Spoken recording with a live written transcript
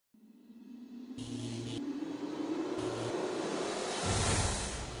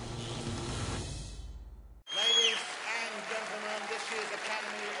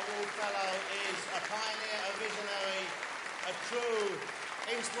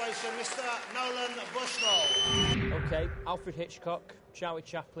demonstration, Mr. Nolan Bushnell. Okay, Alfred Hitchcock, Charlie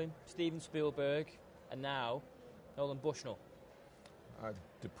Chaplin, Steven Spielberg, and now Nolan Bushnell. I'm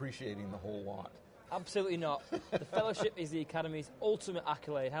depreciating the whole lot. Absolutely not. The fellowship is the Academy's ultimate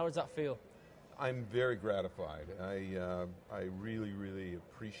accolade. How does that feel? I'm very gratified. I really, really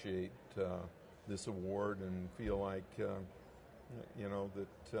appreciate this award and feel like,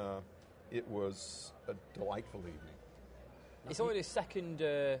 that it was a delightful evening. It's only the second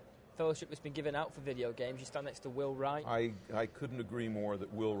fellowship that's been given out for video games. You stand next to Will Wright. I couldn't agree more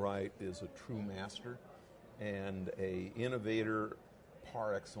that Will Wright is a true master and a innovator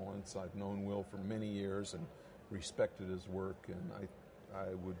par excellence. I've known Will for many years and respected his work, and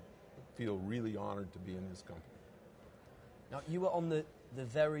I would feel really honored to be in his company. Now, you were on the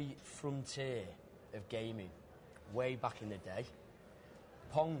very frontier of gaming way back in the day.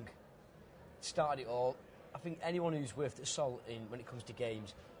 Pong started it all. I think anyone who's worth their salt in when it comes to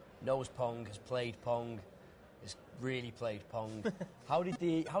games knows Pong, has played Pong, has really played Pong. How did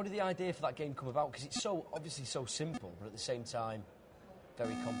the idea for that game come about? Because it's so obviously so simple, but at the same time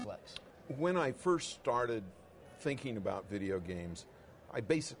very complex. When I first started thinking about video games, I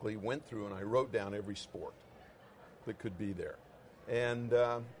basically went through and I wrote down every sport that could be there. And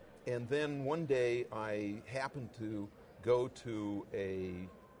then one day I happened to go to a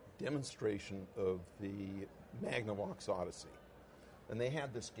demonstration of the Magnavox Odyssey. And they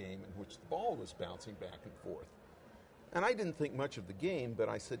had this game in which the ball was bouncing back and forth. And I didn't think much of the game, but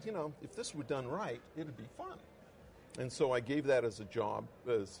I said, if this were done right, it'd be fun. And so I gave that as a job,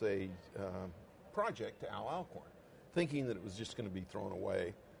 as a project to Al Alcorn, thinking that it was just going to be thrown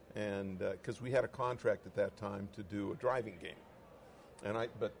away, and because we had a contract at that time to do a driving game,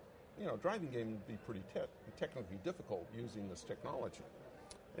 but driving game would be pretty technically difficult using this technology,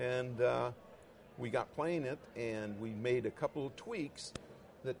 and we got playing it, and we made a couple of tweaks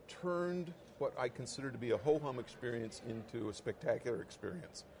that turned what I consider to be a ho-hum experience into a spectacular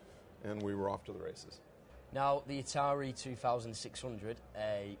experience, and we were off to the races. Now, the Atari 2600,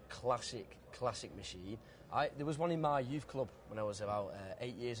 a classic machine. There was one in my youth club when I was about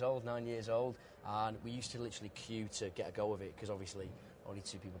 9 years old, and we used to literally queue to get a go of it because obviously only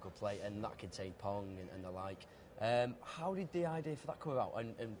two people could play, and that contained Pong and the like. How did the idea for that come about,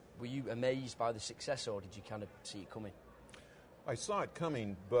 and were you amazed by the success, or did you kind of see it coming? I saw it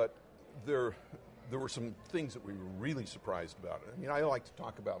coming, but there were some things that we were really surprised about. I mean, I like to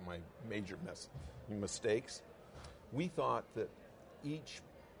talk about my major mistakes. We thought that each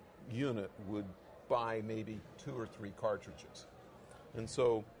unit would buy maybe 2 or 3 cartridges. And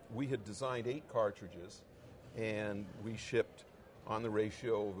so we had designed 8 cartridges, and we shipped on the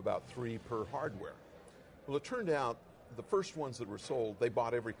ratio of about 3 per hardware. Well, it turned out the first ones that were sold, they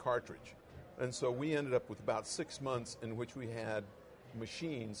bought every cartridge. And so we ended up with about 6 months in which we had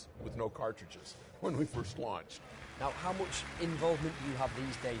machines with no cartridges when we first launched. Now, how much involvement do you have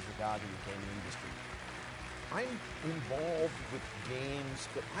these days regarding the gaming industry? I'm involved with games,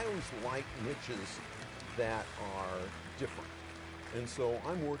 but I always like niches that are different. And so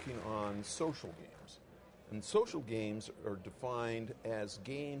I'm working on social games. And social games are defined as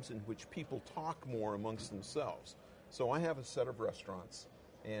games in which people talk more amongst themselves. So I have a set of restaurants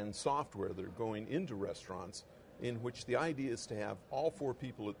and software that are going into restaurants in which the idea is to have all 4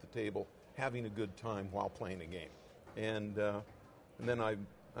 people at the table having a good time while playing a game. And then I'm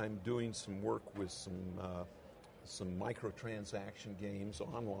doing some work with some microtransaction games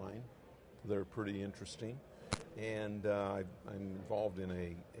online that are pretty interesting. And I'm involved in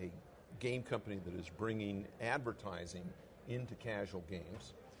a game company that is bringing advertising into casual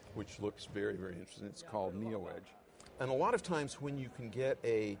games, which looks very, very interesting. It's called NeoEdge. And a lot of times when you can get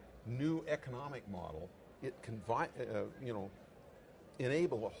a new economic model, it can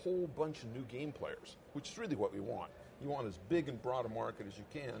enable a whole bunch of new game players, which is really what we want. You want as big and broad a market as you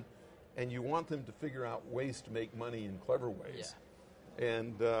can, and you want them to figure out ways to make money in clever ways. Yeah.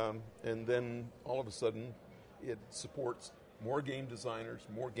 And then all of a sudden, it supports more game designers,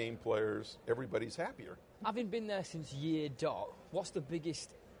 more game players. Everybody's happier. Having been there since year dot, what's the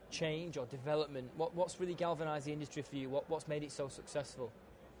biggest change or development? What's really galvanised the industry for you? What's made it so successful?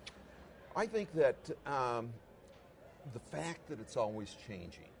 I think that the fact that it's always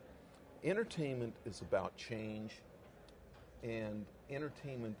changing. Entertainment is about change, and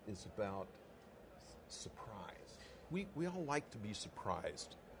entertainment is about surprise. We all like to be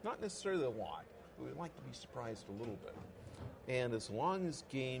surprised. Not necessarily a lot, but we like to be surprised a little bit. And as long as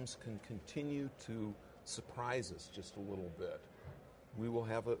games can continue to surprise us just a little bit, we will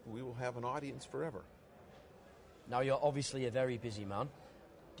have an audience forever. Now, you're obviously a very busy man.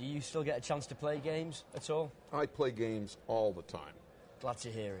 Do you still get a chance to play games at all? I play games all the time. Glad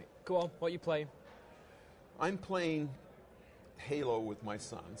to hear it. Go on, what are you playing? I'm playing Halo with my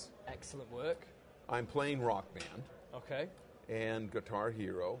sons. Excellent work. I'm playing Rock Band Okay. and Guitar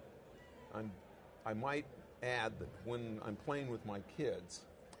Hero. I might add that when I'm playing with my kids,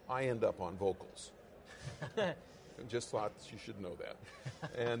 I end up on vocals. Just thought you should know that.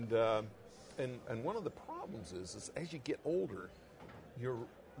 And one of the problems is as you get older, your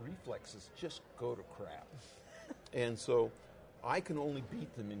reflexes just go to crap. And so I can only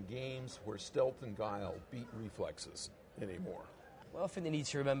beat them in games where stealth and guile beat reflexes anymore. Well, I think they need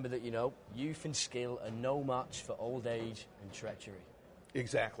to remember that, youth and skill are no match for old age and treachery.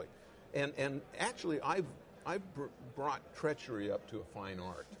 Exactly. And actually, I've brought treachery up to a fine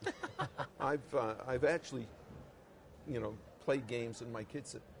art. I've actually, played games, and my kids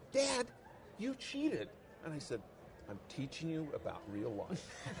said, "Dad, you cheated." And I said, "I'm teaching you about real life."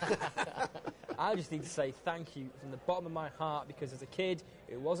 I just need to say thank you from the bottom of my heart, because as a kid,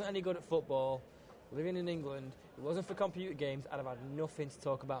 it wasn't any good at football. Living in England, it wasn't for computer games, I'd have had nothing to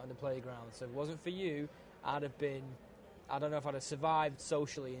talk about in the playground. So if it wasn't for you, I don't know if I'd have survived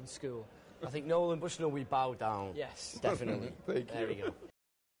socially in school. I think Nolan Bushnell, we bow down. Yes. Definitely. Thank you. There we go.